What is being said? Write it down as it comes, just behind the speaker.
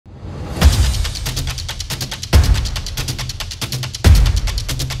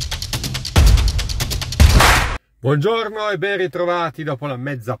Buongiorno e ben ritrovati. Dopo la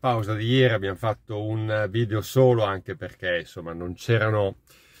mezza pausa di ieri abbiamo fatto un video solo, anche perché insomma non c'erano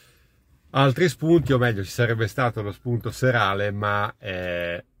altri spunti, o meglio ci sarebbe stato lo spunto serale, ma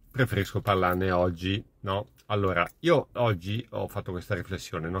preferisco parlarne oggi, no? Allora, io oggi ho fatto questa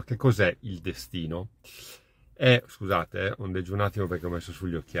riflessione, no? Che cos'è il destino? Scusate, ondeggio un attimo perché ho messo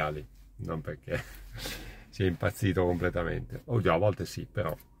sugli occhiali, non perché sia impazzito completamente. Oddio, a volte sì,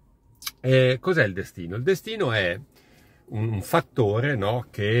 però. Cos'è il destino? Il destino è un fattore, no,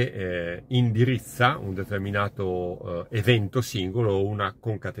 che indirizza un determinato evento singolo o una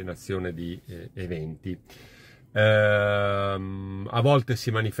concatenazione di eventi. A volte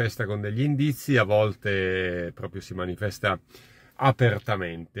si manifesta con degli indizi, a volte proprio si manifesta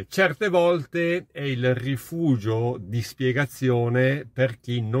apertamente. Certe volte è il rifugio di spiegazione per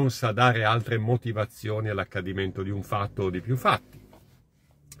chi non sa dare altre motivazioni all'accadimento di un fatto o di più fatti.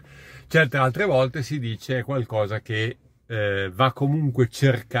 Certe altre volte si dice qualcosa che va comunque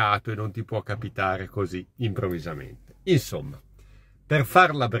cercato e non ti può capitare così improvvisamente. Insomma, per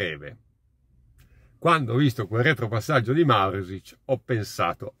farla breve, quando ho visto quel retropassaggio di Marusic ho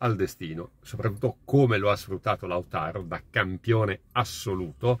pensato al destino, soprattutto come lo ha sfruttato Lautaro da campione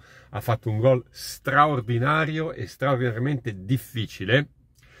assoluto. Ha fatto un gol straordinario e straordinariamente difficile,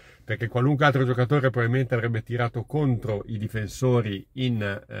 perché qualunque altro giocatore probabilmente avrebbe tirato contro i difensori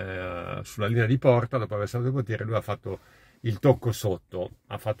sulla linea di porta. Dopo aver salvato il portiere, lui ha fatto il tocco sotto,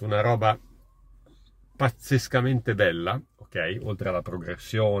 ha fatto una roba pazzescamente bella, ok? Oltre alla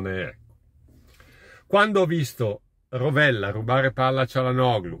progressione. Quando ho visto Rovella rubare palla a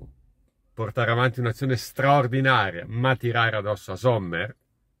Çalhanoğlu, portare avanti un'azione straordinaria, ma tirare addosso a Sommer,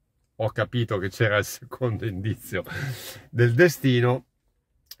 ho capito che c'era il secondo indizio del destino,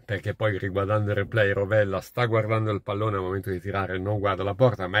 perché poi riguardando il replay Rovella sta guardando il pallone al momento di tirare e non guarda la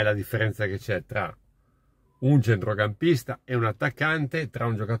porta, ma è la differenza che c'è tra un centrocampista e un attaccante, tra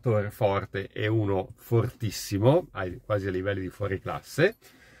un giocatore forte e uno fortissimo, quasi a livelli di fuoriclasse,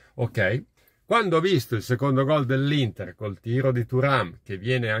 ok? Quando ho visto il secondo gol dell'Inter col tiro di Thuram, che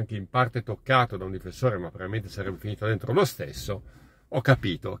viene anche in parte toccato da un difensore, ma probabilmente sarebbe finito dentro lo stesso, ho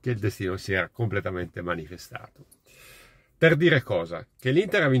capito che il destino si era completamente manifestato. Per dire cosa? Che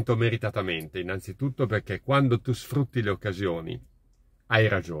l'Inter ha vinto meritatamente, innanzitutto perché quando tu sfrutti le occasioni hai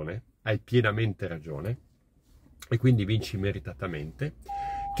ragione, hai pienamente ragione, e quindi vinci meritatamente.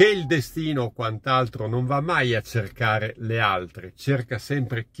 Che il destino o quant'altro non va mai a cercare le altre, cerca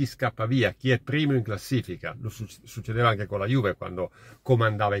sempre chi scappa via, chi è primo in classifica. Lo succedeva anche con la Juve quando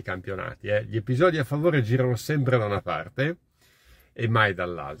comandava i campionati. Gli episodi a favore girano sempre da una parte e mai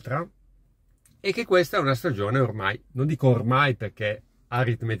dall'altra. E che questa è una stagione ormai, non dico ormai perché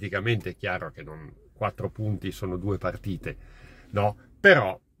aritmeticamente è chiaro che 4 punti sono 2 partite, no?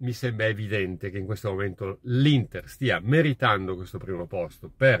 Però mi sembra evidente che in questo momento l'Inter stia meritando questo primo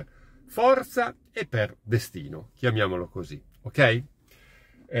posto per forza e per destino, chiamiamolo così, ok?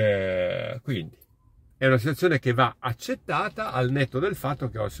 Quindi è una situazione che va accettata al netto del fatto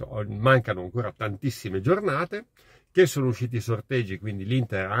che mancano ancora tantissime giornate, che sono usciti i sorteggi, quindi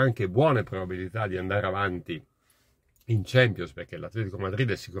l'Inter ha anche buone probabilità di andare avanti in Champions, perché l'Atletico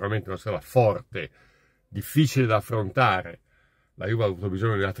Madrid è sicuramente una squadra forte, difficile da affrontare. La Juve ha avuto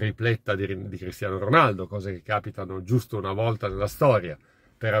bisogno di una tripletta di Cristiano Ronaldo, cose che capitano giusto una volta nella storia,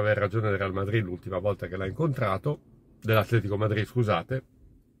 per aver ragione del Real Madrid l'ultima volta che l'ha incontrato, dell'Atletico Madrid, scusate,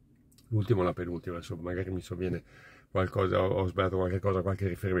 l'ultima o la penultima, insomma, magari mi sovviene qualcosa, ho sbagliato qualche cosa, qualche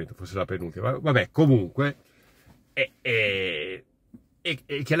riferimento, forse la penultima, vabbè, comunque, e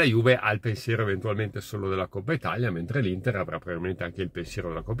che la Juve ha il pensiero eventualmente solo della Coppa Italia, mentre l'Inter avrà probabilmente anche il pensiero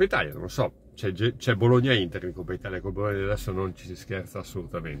della Coppa Italia. Non lo so, c'è Bologna-Inter in Coppa Italia, con Bologna adesso non ci si scherza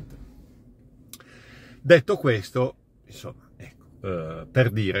assolutamente. Detto questo, insomma, ecco, per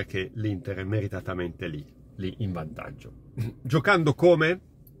dire che l'Inter è meritatamente lì in vantaggio. Giocando come?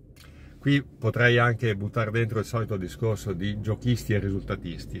 Qui potrei anche buttare dentro il solito discorso di giochisti e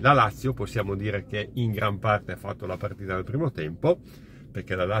risultatisti. La Lazio possiamo dire che in gran parte ha fatto la partita nel primo tempo,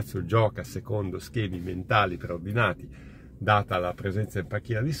 perché la Lazio gioca secondo schemi mentali preordinati, data la presenza in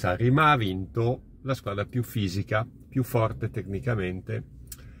panchina di Sarri, ma ha vinto la squadra più fisica, più forte tecnicamente.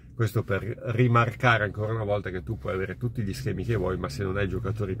 Questo per rimarcare ancora una volta che tu puoi avere tutti gli schemi che vuoi, ma se non hai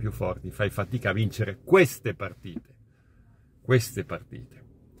giocatori più forti fai fatica a vincere queste partite.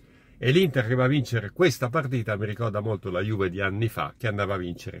 E l'Inter che va a vincere questa partita mi ricorda molto la Juve di anni fa, che andava a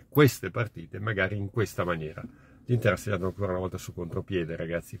vincere queste partite magari in questa maniera. L'Inter ha segnato ancora una volta su contropiede,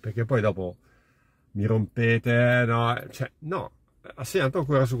 ragazzi, perché poi dopo mi rompete, no, ha segnato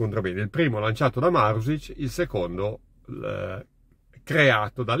ancora su contropiede. Il primo lanciato da Marusic, il secondo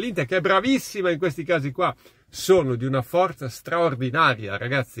creato dall'Inter, che è bravissima in questi casi qua. Sono di una forza straordinaria,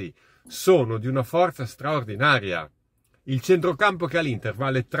 ragazzi, sono di una forza straordinaria. Il centrocampo che ha l'Inter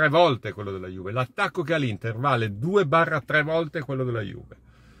vale 3 volte quello della Juve, l'attacco che ha l'Inter vale 2-3 volte quello della Juve,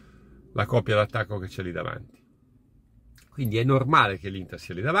 la coppia d'attacco che c'è lì davanti. Quindi è normale che l'Inter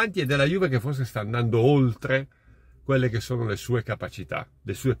sia lì davanti, ed è la Juve che forse sta andando oltre quelle che sono le sue capacità,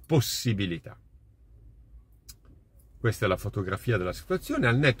 le sue possibilità. Questa è la fotografia della situazione,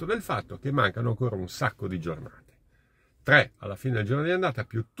 al netto del fatto che mancano ancora un sacco di giornate. 3 alla fine del giorno di andata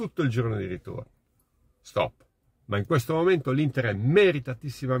più tutto il giorno di ritorno. Stop. Ma in questo momento l'Inter è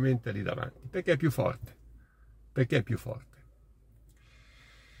meritatissimamente lì davanti, perché è più forte. Perché è più forte.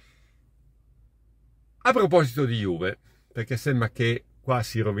 A proposito di Juve, perché sembra che qua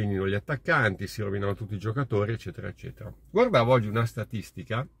si rovinino gli attaccanti, si rovinano tutti i giocatori, eccetera, eccetera. Guardavo oggi una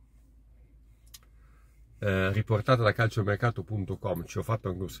statistica riportata da calciomercato.com, ci ho fatto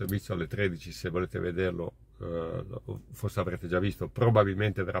anche un servizio alle 13, se volete vederlo, forse avrete già visto,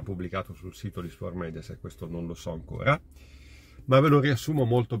 probabilmente verrà pubblicato sul sito di Sport Media, se questo non lo so ancora, ma ve lo riassumo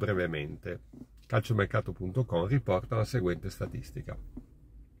molto brevemente. Calciomercato.com riporta la seguente statistica.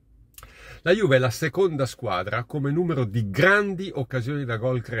 La Juve è la seconda squadra come numero di grandi occasioni da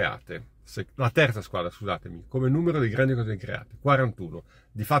gol create. La terza squadra, scusatemi, come numero di grandi occasioni create, 41.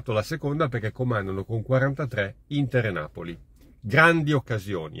 Di fatto la seconda perché comandano con 43 Inter e Napoli. Grandi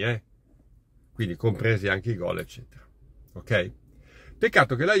occasioni, quindi compresi anche i gol, eccetera. Ok?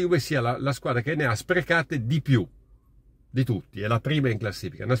 Peccato che la Juve sia la squadra che ne ha sprecate di più di tutti, è la prima in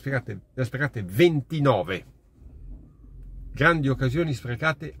classifica, ne ha sprecate 29. Grandi occasioni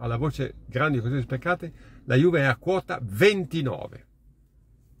sprecate, alla voce grandi occasioni sprecate, la Juve è a quota 29.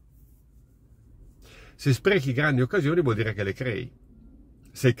 Se sprechi grandi occasioni vuol dire che le crei.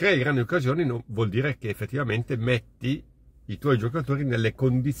 Se crei grandi occasioni vuol dire che effettivamente metti i tuoi giocatori nelle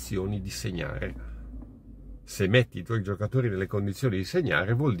condizioni di segnare. Se metti i tuoi giocatori nelle condizioni di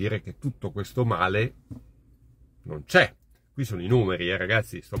segnare vuol dire che tutto questo male non c'è. Qui sono i numeri,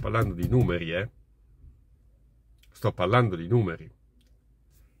 ragazzi, sto parlando di numeri, Sto parlando di numeri.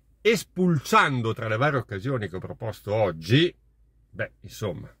 Espulsando tra le varie occasioni che ho proposto oggi,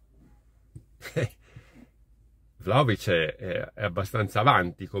 insomma, Vlahovic è abbastanza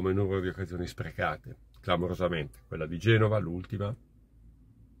avanti come numero di occasioni sprecate, clamorosamente. Quella di Genova, l'ultima,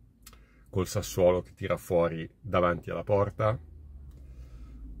 col Sassuolo che tira fuori davanti alla porta,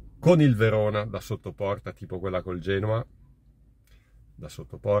 con il Verona da sottoporta, tipo quella col Genoa, da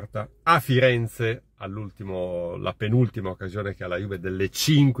sottoporta, a Firenze, la penultima occasione che ha la Juve, delle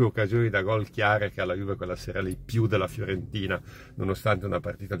 5 occasioni da gol chiare che ha la Juve quella sera lì, più della Fiorentina, nonostante una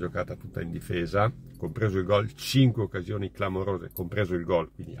partita giocata tutta in difesa, compreso il gol, 5 occasioni clamorose, compreso il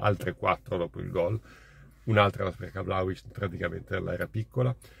gol, quindi altre 4 dopo il gol, un'altra la spreca Vlahovic praticamente nell'area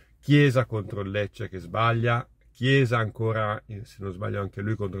piccola, Chiesa contro il Lecce che sbaglia, Chiesa ancora, se non sbaglio anche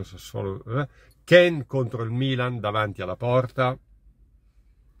lui contro il Sassuolo, Ken contro il Milan davanti alla porta,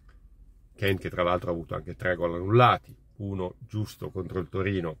 Ken che tra l'altro ha avuto anche 3 gol annullati, uno giusto contro il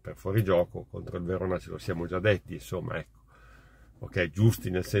Torino per fuorigioco, contro il Verona ce lo siamo già detti, insomma, ecco, ok, giusti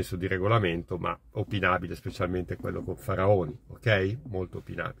nel senso di regolamento, ma opinabile, specialmente quello con Faraoni, ok, molto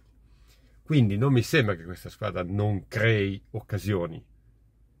opinabile. Quindi non mi sembra che questa squadra non crei occasioni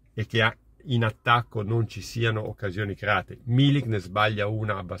e che in attacco non ci siano occasioni create. Milik ne sbaglia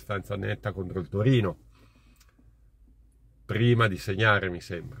una abbastanza netta contro il Torino, prima di segnare, mi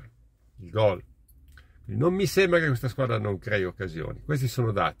sembra, il gol. Quindi non mi sembra che questa squadra non crei occasioni. Questi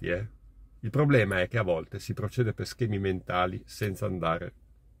sono dati, Il problema è che a volte si procede per schemi mentali senza andare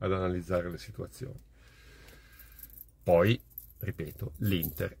ad analizzare le situazioni. Poi, ripeto,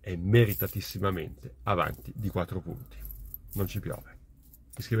 l'Inter è meritatissimamente avanti di 4 punti. Non ci piove.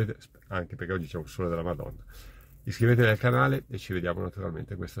 Iscrivetevi, anche perché oggi c'è un sole della Madonna. Iscrivetevi al canale e ci vediamo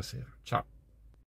naturalmente questa sera. Ciao!